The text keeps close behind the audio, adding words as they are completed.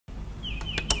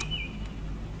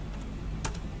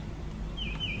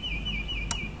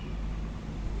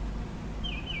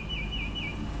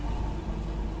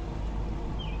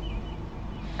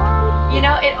You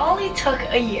know, it only took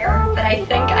a year, but I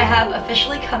think I have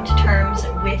officially come to terms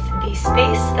with the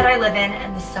space that I live in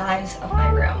and the size of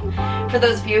my room. For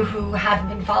those of you who haven't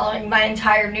been following my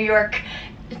entire New York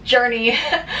journey,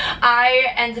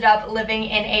 I ended up living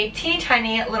in a teeny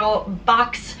tiny little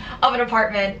box of an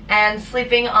apartment and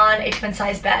sleeping on a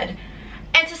twin-size bed.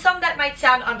 And to some that might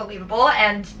sound unbelievable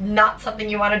and not something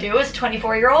you want to do as a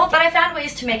 24-year-old, but I found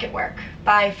ways to make it work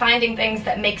by finding things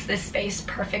that makes this space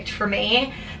perfect for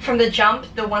me. From the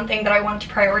jump, the one thing that I wanted to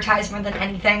prioritize more than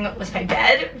anything was my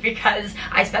bed, because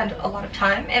I spend a lot of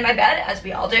time in my bed, as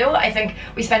we all do. I think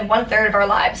we spend 1/3 of our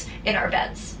lives in our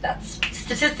beds. That's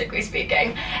statistically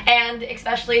speaking. And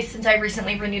especially since I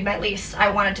recently renewed my lease, I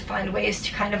wanted to find ways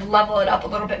to kind of level it up a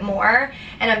little bit more,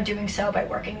 and I'm doing so by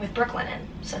working with Brooklinen.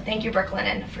 So thank you,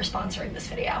 Brooklinen, for sponsoring this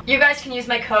video. You guys can use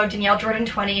my code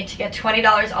daniellejordanp to get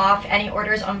 $20 off any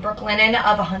orders on Brooklinen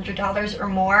of $100 or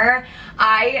more.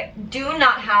 I do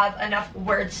not have enough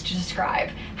words to describe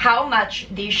how much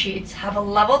these sheets have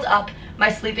leveled up my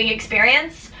sleeping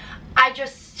experience.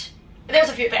 There's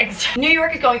a few things. New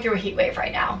York is going through a heat wave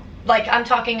right now. Like, I'm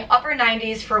talking upper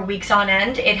 90s for weeks on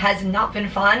end. It has not been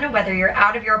fun, whether you're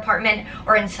out of your apartment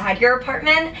or inside your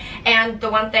apartment. And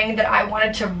the one thing that I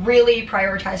wanted to really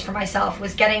prioritize for myself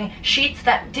was getting sheets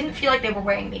that didn't feel like they were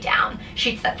weighing me down.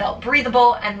 Sheets that felt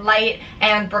breathable and light,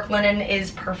 and Brooklinen is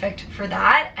perfect for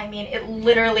that. I mean, it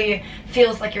literally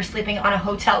feels like you're sleeping on a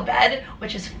hotel bed,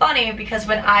 which is funny because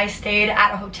when I stayed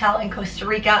at a hotel in Costa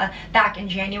Rica back in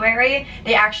January,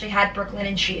 they actually had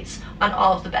Brooklinen sheets on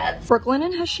all of the beds.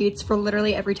 Brooklinen has sheets for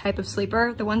literally every type of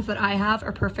sleeper. The ones that I have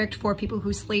are perfect for people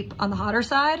who sleep on the hotter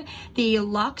side. The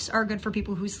Luxe are good for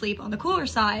people who sleep on the cooler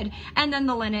side. And then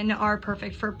the linen are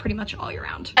perfect for pretty much all year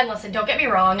round. And listen, don't get me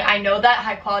wrong. I know that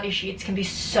high quality sheets can be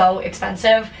so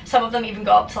expensive. Some of them even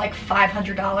go up to like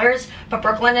 $500, but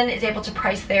Brooklinen is able to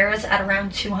price theirs at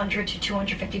around $200 to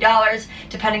 $250,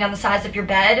 depending on the size of your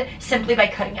bed, simply by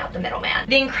cutting out the middleman.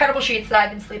 The incredible sheets that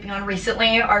I've been sleeping on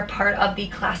recently are part of the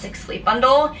classic sleep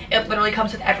bundle. It literally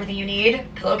comes with everything you need: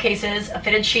 pillowcases, a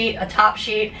fitted sheet, a top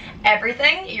sheet,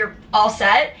 everything. You're all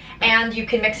set, and you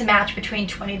can mix and match between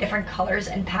 20 different colors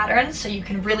and patterns, so you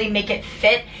can really make it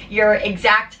fit your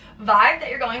exact vibe that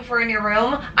you're going for in your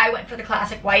room. I went for the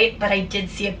classic white, but I did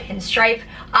see a pinstripe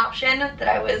option that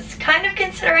I was kind of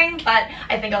considering, but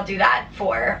I think I'll do that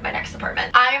for my next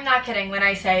apartment. I am not kidding when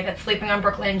I say that sleeping on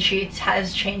Brooklinen sheets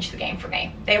has changed the game for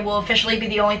me. They will officially be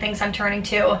the only things I'm turning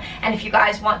to, and if you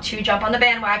guys want to jump on the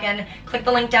bandwagon, click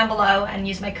the link down below and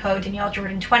use my code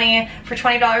daniellejordanp for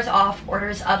 $20 off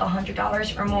orders of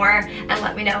 $100 or more, and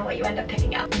let me know what you end up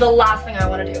picking up. The last thing I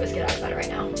want to do is get out of bed right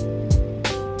now.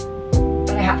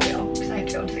 I have to, because I have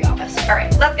to go to the office. All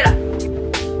right, let's get up.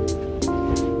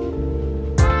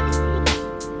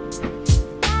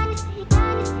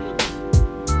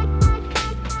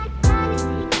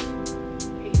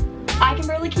 I can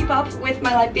barely keep up with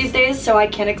my life these days, so I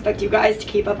can't expect you guys to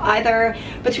keep up either.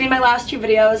 Between my last two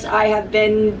videos, I have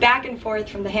been back and forth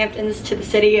from the Hamptons to the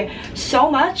city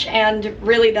so much, and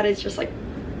really that is just like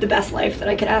the best life that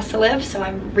I could ask to live, so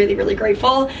I'm really, really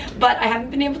grateful. But I haven't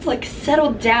been able to like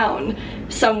settle down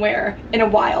somewhere in a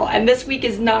while, and this week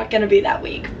is not gonna be that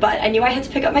week. But I knew I had to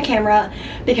pick up my camera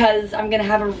because I'm gonna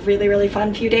have a really, really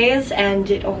fun few days, and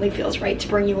it only feels right to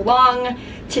bring you along.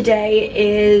 Today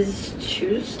is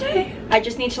Tuesday. I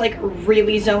just need to like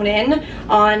really zone in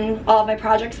on all of my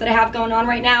projects that I have going on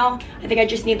right now. I think I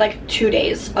just need like 2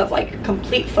 days of like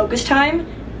complete focus time,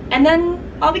 and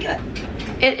then I'll be good.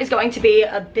 It is going to be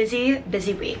a busy,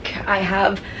 busy week. I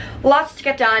have lots to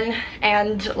get done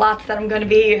and lots that I'm going to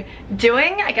be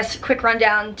doing. I guess a quick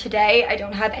rundown today. I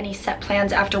don't have any set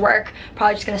plans after work.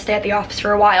 Probably just going to stay at the office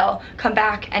for a while, come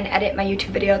back and edit my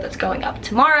YouTube video that's going up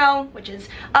tomorrow, which is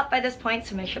up by this point,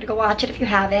 so make sure to go watch it if you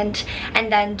haven't.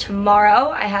 And then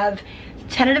tomorrow I have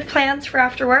tentative plans for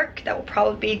after work that will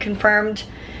probably be confirmed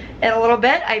in a little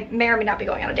bit. I may or may not be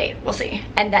going on a date, we'll see.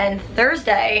 And then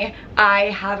Thursday, I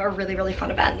have a really, really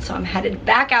fun event. So I'm headed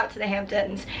back out to the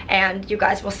Hamptons, and you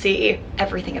guys will see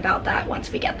everything about that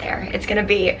once we get there. It's gonna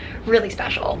be really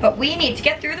special. But we need to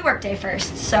get through the workday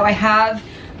first. So I have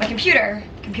my computer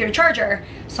charger,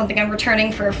 something I'm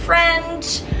returning for a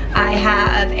friend. I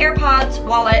have AirPods,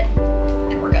 wallet,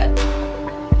 and we're good.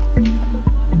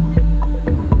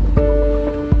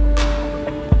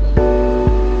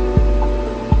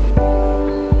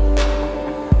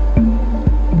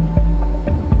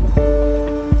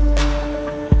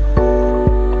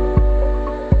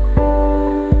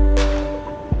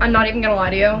 I'm not even gonna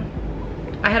lie to you,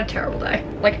 I had a terrible day.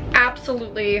 Like,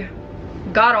 absolutely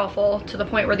god-awful to the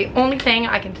point where the only thing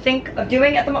I can think of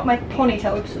doing at the moment, my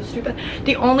ponytail looks so stupid.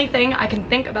 The only thing I can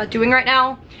think about doing right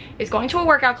now is going to a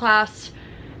workout class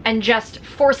and just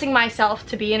forcing myself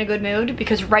to be in a good mood,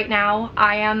 because right now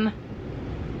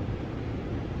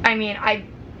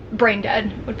brain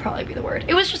dead would probably be the word.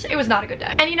 It was not a good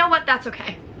day. And you know what? That's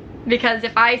okay. Because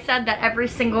if I said that every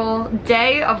single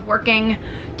day of working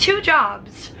 2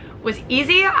 jobs was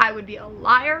easy, I would be a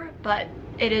liar, but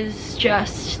it is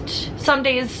just, some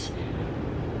days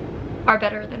are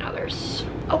better than others.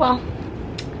 Oh well,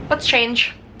 let's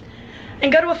change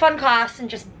and go to a fun class and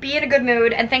just be in a good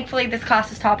mood. And thankfully this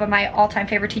class is taught by my all-time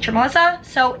favorite teacher, Melissa,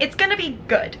 so it's gonna be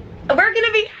good. We're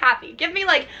gonna be happy. Give me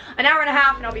like an hour and a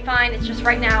half and I'll be fine. It's just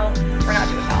right now, we're not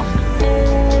doing well.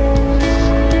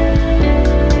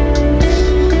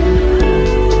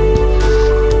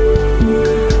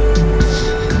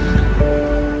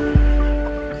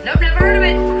 Nope, never heard of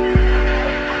it.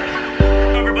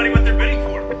 Everybody what they're bidding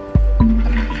for.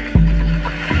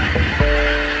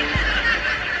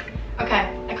 Okay,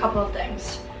 a couple of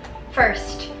things.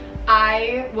 First,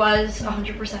 I was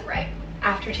 100% right.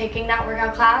 After taking that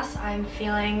workout class, I'm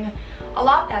feeling a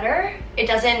lot better. It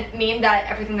doesn't mean that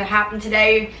everything that happened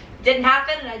today didn't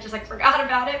happen and I just like forgot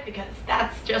about it, because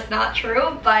that's just not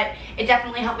true, but it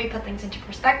definitely helped me put things into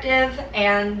perspective,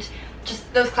 and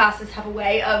just those classes have a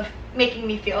way of making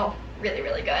me feel really,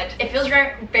 really good. It feels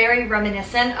very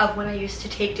reminiscent of when I used to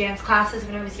take dance classes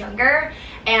when I was younger,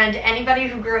 and anybody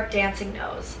who grew up dancing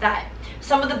knows that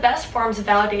some of the best forms of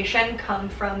validation come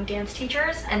from dance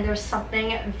teachers, and there's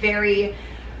something very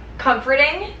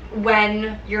comforting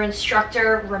when your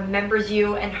instructor remembers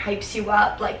you and hypes you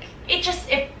up. Like, it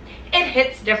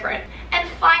hits different. And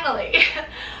finally,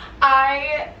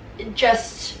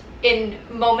 in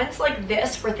moments like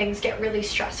this where things get really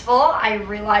stressful, I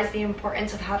realize the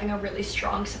importance of having a really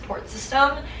strong support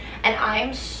system, and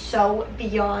I'm so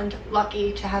beyond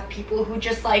lucky to have people who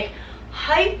just like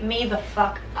hype me the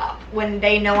fuck up when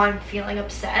they know I'm feeling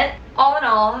upset. All in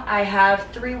all, I have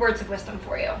 3 words of wisdom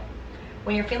for you.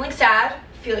 When you're feeling sad,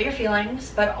 feel your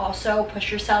feelings, but also push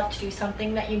yourself to do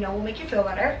something that you know will make you feel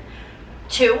better.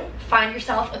 2, find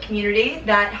yourself a community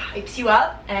that hypes you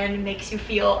up and makes you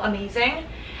feel amazing.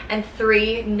 And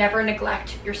 3, never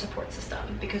neglect your support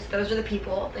system, because those are the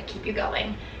people that keep you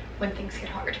going when things get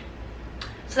hard.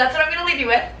 So that's what I'm gonna leave you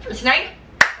with for tonight.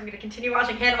 I'm gonna continue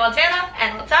watching Hannah Montana,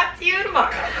 and I'll talk to you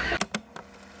tomorrow.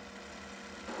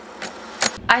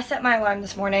 I set my alarm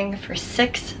this morning for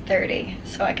 6:30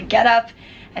 so I could get up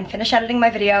and finish editing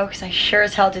my video, because I sure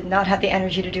as hell did not have the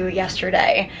energy to do it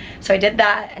yesterday. So I did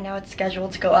that, and now it's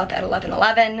scheduled to go up at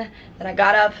 11:11. Then I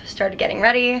got up, started getting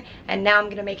ready, and now I'm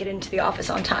gonna make it into the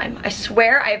office on time. I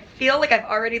swear, I feel like I've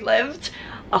already lived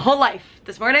a whole life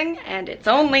this morning, and it's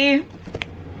only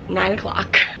 9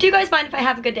 o'clock. Do you guys mind if I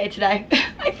have a good day today?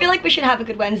 I feel like we should have a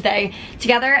good Wednesday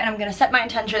together, and I'm gonna set my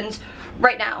intentions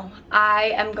right now.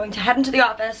 I am going to head into the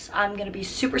office. I'm gonna be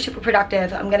super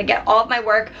productive. I'm gonna get all of my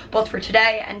work, both for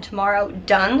today and tomorrow,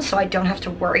 done, so I don't have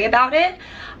to worry about it.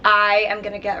 I am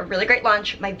gonna get a really great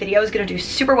lunch. My video is gonna do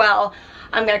super well.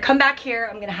 I'm gonna come back here.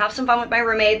 I'm gonna have some fun with my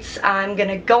roommates. I'm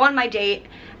gonna go on my date,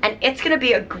 and it's gonna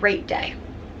be a great day.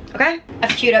 Okay?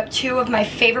 I've queued up 2 of my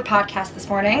favorite podcasts this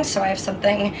morning, so I have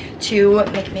something to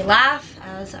make me laugh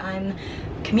as I'm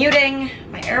commuting.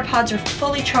 My AirPods are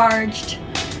fully charged.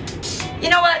 You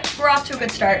know what? We're off to a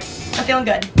good start. I'm feeling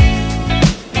good.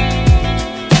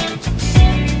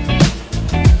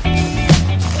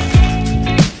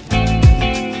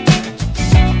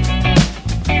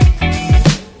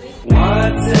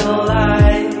 What's a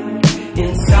lie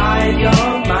inside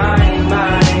your mind,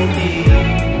 my dear?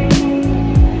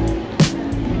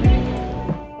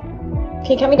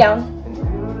 Can you count me down?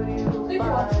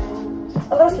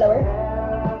 A little slower.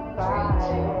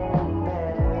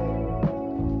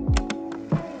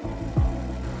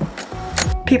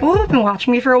 People who have been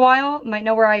watching me for a while might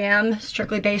know where I am,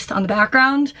 strictly based on the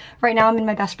background. Right now I'm in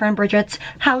my best friend Bridget's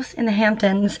house in the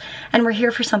Hamptons, and we're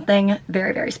here for something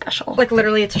very special. Like,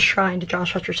 literally, it's a shrine to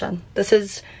Josh Hutcherson. This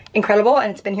is incredible,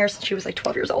 and it's been here since she was like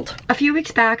 12 years old. A few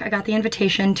weeks back, I got the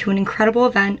invitation to an incredible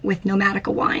event with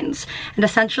Nomadica Wines, and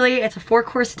essentially it's a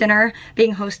 4-course dinner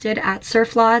being hosted at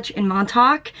Surf Lodge in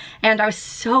Montauk, and I was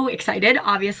so excited,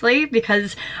 obviously,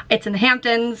 because it's in the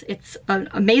Hamptons. It's an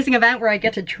amazing event where I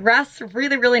get to dress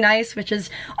really nice, which is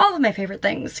all of my favorite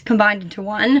things combined into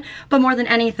one. But more than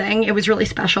anything, it was really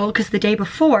special because the day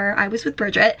before I was with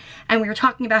Bridget and we were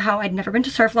talking about how I'd never been to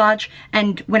Surf Lodge,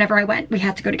 and whenever I went, we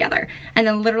had to go together. And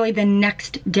then literally the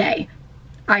next day,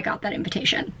 I got that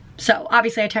invitation. So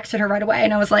obviously I texted her right away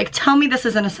and I was like, tell me this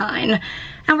isn't a sign.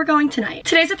 And we're going tonight.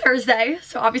 Today's a Thursday,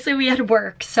 so obviously we had to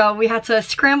work. So we had to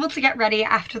scramble to get ready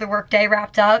after the work day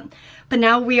wrapped up. But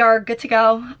now we are good to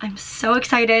go. I'm so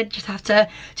excited. Just have to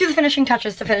do the finishing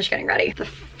touches to finish getting ready. The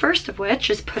first of which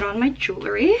is put on my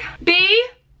jewelry. B?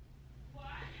 What?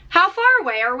 How far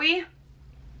away are we?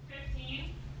 15.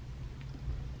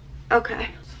 Okay.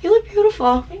 You look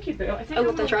beautiful. Thank you, boo. I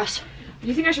love that dress. Do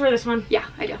you think I should wear this one? Yeah,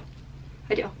 I do.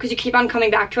 I do. Because you keep on coming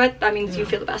back to it. That means you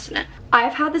feel the best in it.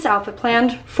 I've had this outfit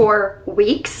planned for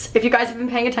weeks. If you guys have been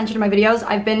paying attention to my videos,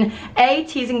 I've been A,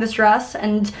 teasing this dress,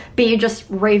 and B, just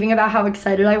raving about how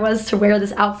excited I was to wear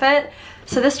this outfit.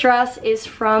 So this dress is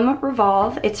from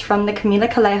Revolve. It's from the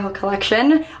Camila Cabello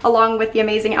collection, along with the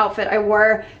amazing outfit I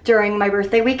wore during my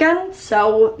birthday weekend.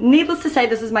 So needless to say,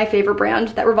 this is my favorite brand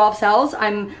that Revolve sells.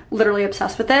 I'm literally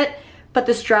obsessed with it. But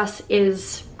this dress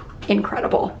is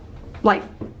incredible. Like,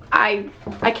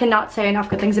 I cannot say enough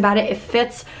good things about it. It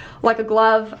fits like a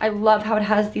glove. I love how it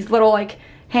has these little like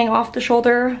hang off the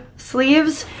shoulder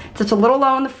sleeves. It's a little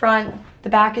low in the front. The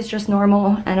back is just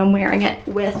normal, and I'm wearing it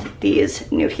with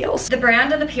these nude heels. The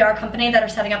brand and the PR company that are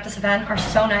setting up this event are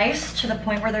so nice, to the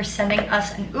point where they're sending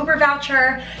us an Uber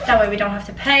voucher. That way we don't have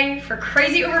to pay for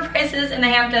crazy Uber prices in the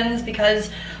Hamptons, because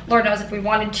Lord knows if we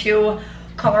wanted to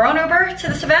call our own Uber to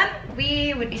this event,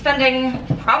 we would be spending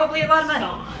probably a lot of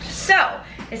money. So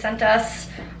they sent us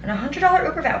an $100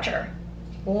 Uber voucher.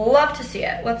 Love to see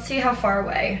it. Let's see how far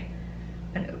away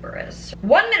an Uber is.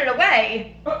 1 minute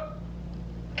away?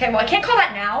 Okay, well I can't call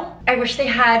that now. I wish they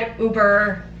had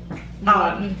Uber,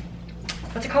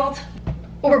 what's it called?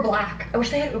 Uber Black. I wish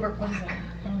they had Uber Black.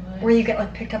 Where you get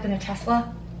like picked up in a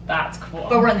Tesla. That's cool.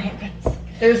 But we're in the Hamptons.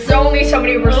 There's only so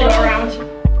many Ubers to go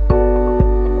around.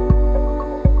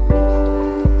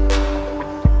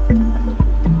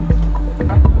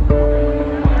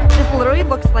 Literally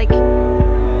looks like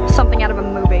something out of a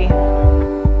movie.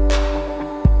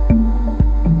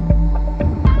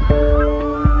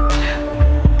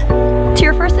 To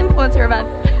your first influencer event.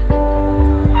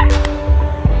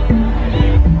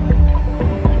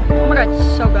 Oh my god,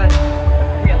 it's so good.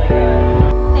 Really good.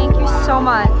 Thank you so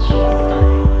much.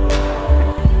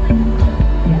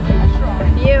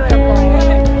 Beautiful.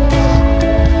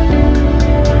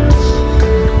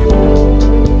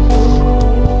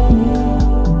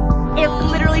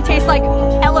 Tastes like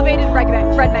elevated red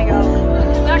mango.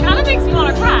 That kind of makes me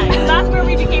want to cry, because that's where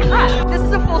we became friends. This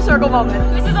is a full circle moment.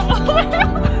 This is a moment.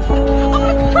 I'm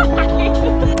gonna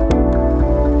cry.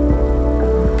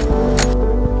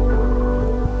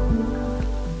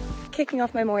 Kicking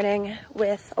off my morning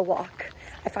with a walk.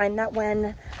 I find that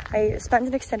when I spend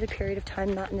an extended period of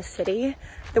time not in the city,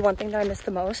 the one thing that I miss the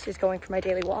most is going for my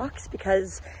daily walks,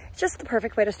 because it's just the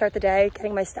perfect way to start the day,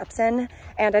 getting my steps in,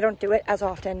 and I don't do it as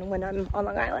often when I'm on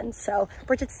Long Island. So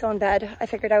Bridget's still in bed. I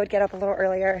figured I would get up a little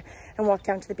earlier and walk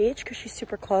down to the beach because she's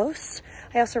super close.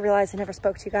 I also realized I never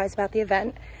spoke to you guys about the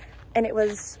event, and it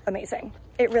was amazing.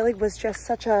 It really was just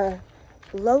such a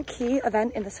low-key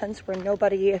event, in the sense where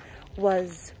nobody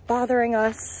was bothering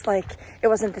us. Like, it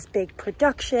wasn't this big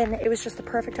production. It was just the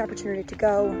perfect opportunity to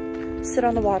go sit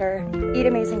on the water, eat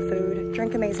amazing food,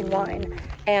 drink amazing wine,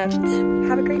 and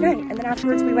have a great night. And then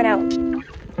afterwards we went out.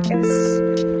 It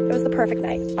was the perfect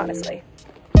night, honestly.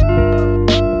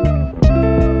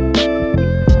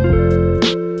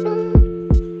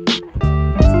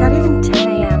 It's not even 10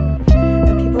 a.m.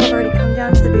 and people have already come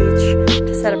down to the beach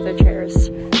to set up their chairs.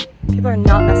 People are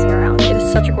not messing around. It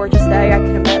is such a gorgeous day. I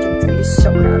can imagine it's gonna be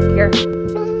so crowded here.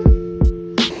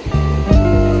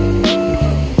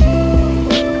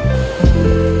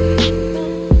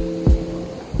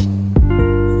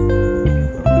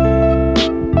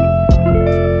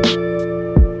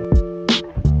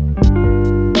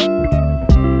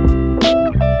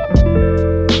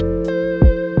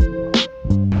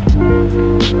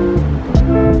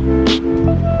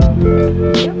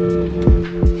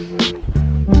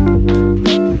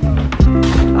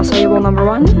 Number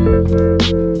one.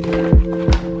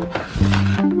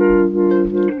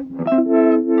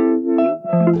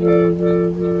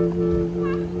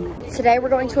 Today we're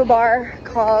going to a bar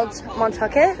called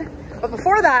Montucket, but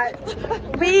before that,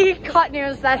 we caught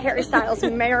news that Harry Styles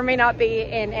may or may not be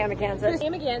in Amagansett.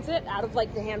 Amagansett, out of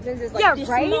like the Hamptons, is like the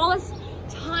smallest,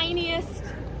 tiniest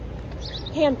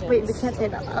Hamptons. Wait, we can't say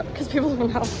that loud because people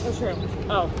don't know. Oh, true.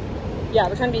 Oh. Yeah,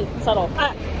 we're trying to be subtle.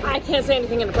 I can't say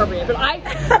anything inappropriate, but I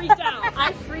freaked out.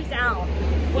 I freaked out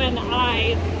when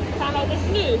I found out this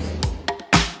news.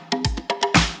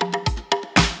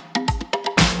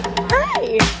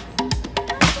 Hi!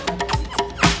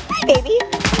 Hi, baby!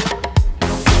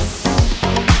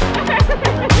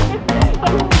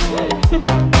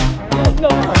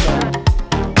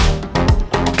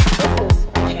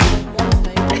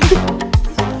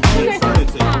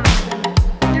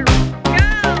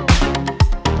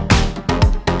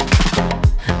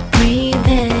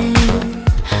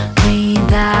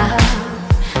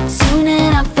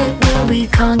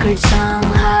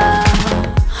 somehow.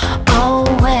 Oh,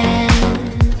 when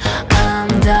I'm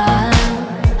done,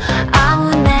 I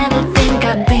would never think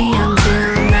I'd be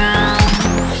until now.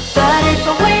 But if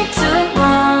I wait too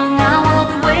long, I will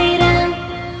be waiting.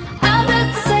 I bet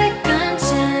the second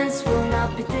chance will not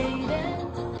be dated.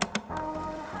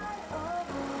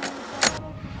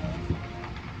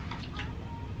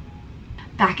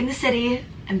 Back in the city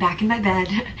and back in my bed,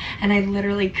 and I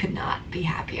literally could not be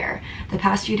happier. The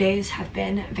past few days have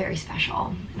been very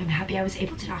special, and I'm happy I was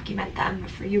able to document them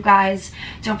for you guys.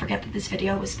 Don't forget that this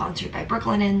video was sponsored by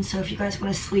Brooklyn Inn, so if you guys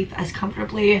want to sleep as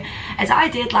comfortably as I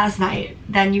did last night,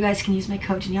 then you guys can use my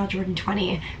code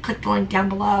daniellejordanp. Click the link down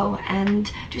below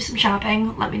and do some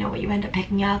shopping. Let me know what you end up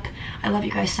picking up. I love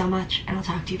you guys so much, and I'll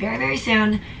talk to you very, very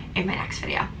soon in my next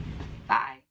video.